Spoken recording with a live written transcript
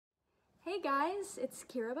Hey guys, it's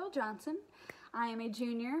Kyra Johnson. I am a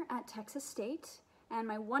junior at Texas State, and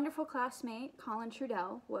my wonderful classmate, Colin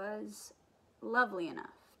Trudell, was lovely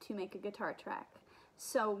enough to make a guitar track.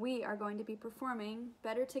 So we are going to be performing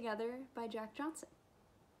Better Together by Jack Johnson.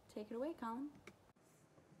 Take it away, Colin.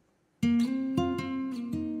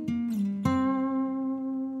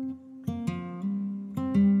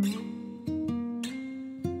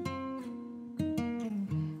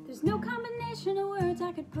 There's no combination of words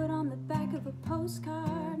I could put on the back of a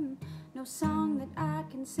postcard, and no song that I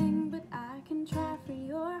can sing, but I can try for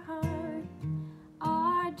your heart.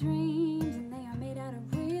 Our dreams, and they are made out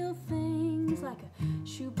of real things, like a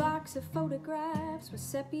shoebox of photographs with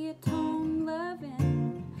sepia tone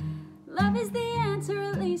loving. Love is the answer,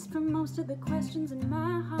 at least for most of the questions in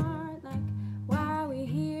my heart, like why are we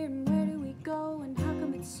here and where do we go and how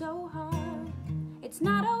come it's so hard? It's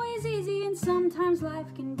not always easy and sometimes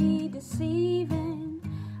life can be deceiving.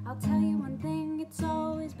 I'll tell you one thing, it's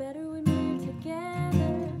always better when we're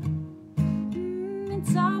together.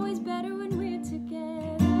 It's always better when we're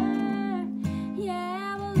together.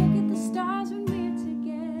 Yeah, we'll look at the stars when we're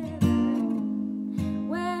together.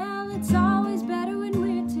 Well, it's always better when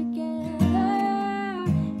we're together.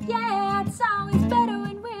 Yeah, it's always better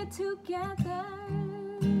when we're together.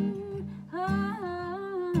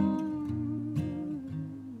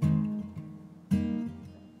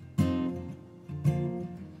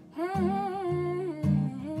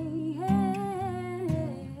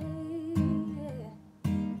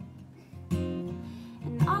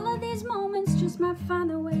 Moments just might find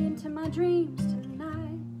their way into my dreams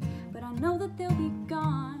tonight, but I know that they'll be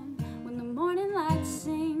gone when the morning light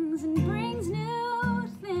sings and brings new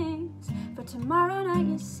things. For tomorrow night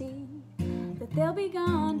you see that they'll be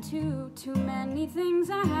gone too. Too many things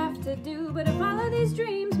I have to do, but if all of these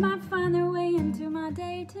dreams might find their way into my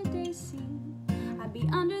day-to-day scene, I'd be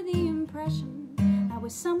under the impression I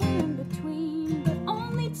was somewhere in between, but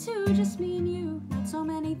only two, just me and you. Not so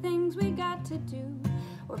many things we got to do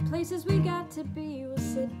or places we got to be. We'll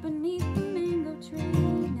sit beneath the mango tree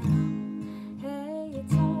now. Hey,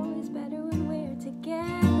 it's always better when we're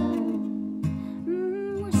together.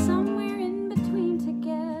 We're somewhere in between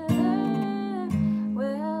together.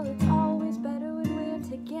 Well, it's always better when we're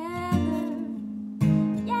together.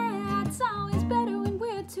 Yeah, it's always better when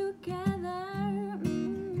we're together.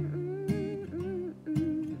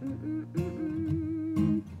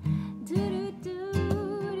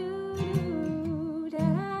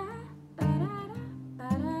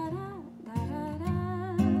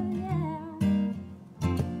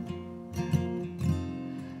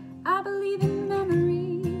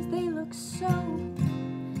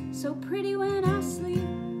 So pretty when I sleep,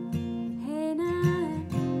 hey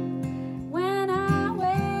night. When I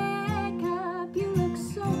wake up, you look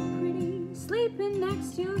so pretty, sleeping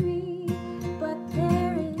next to me. But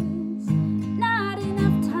there is not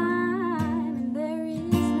enough time, and there is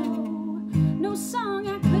no song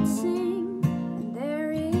I could sing, and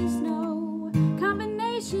there is no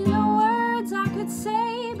combination of words I could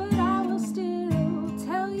say, but I will still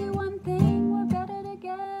tell you one thing, we're better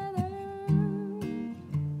together.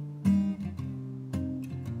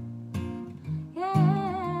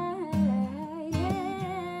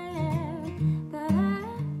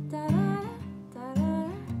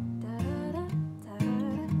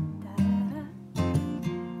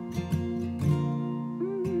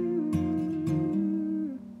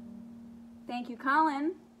 Thank you,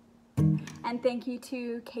 Colin, and thank you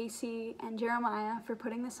to Casey and Jeremiah for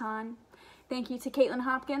putting this on. Thank you to Kaitlin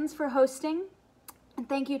Hopkins for hosting, and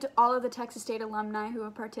thank you to all of the Texas State alumni who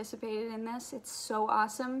have participated in this. It's so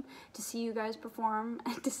awesome to see you guys perform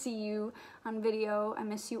and to see you on video. I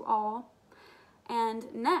miss you all.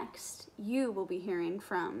 And next, you will be hearing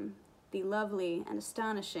from the lovely and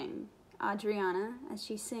astonishing Adriana as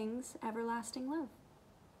she sings Everlasting Love.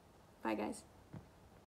 Bye, guys.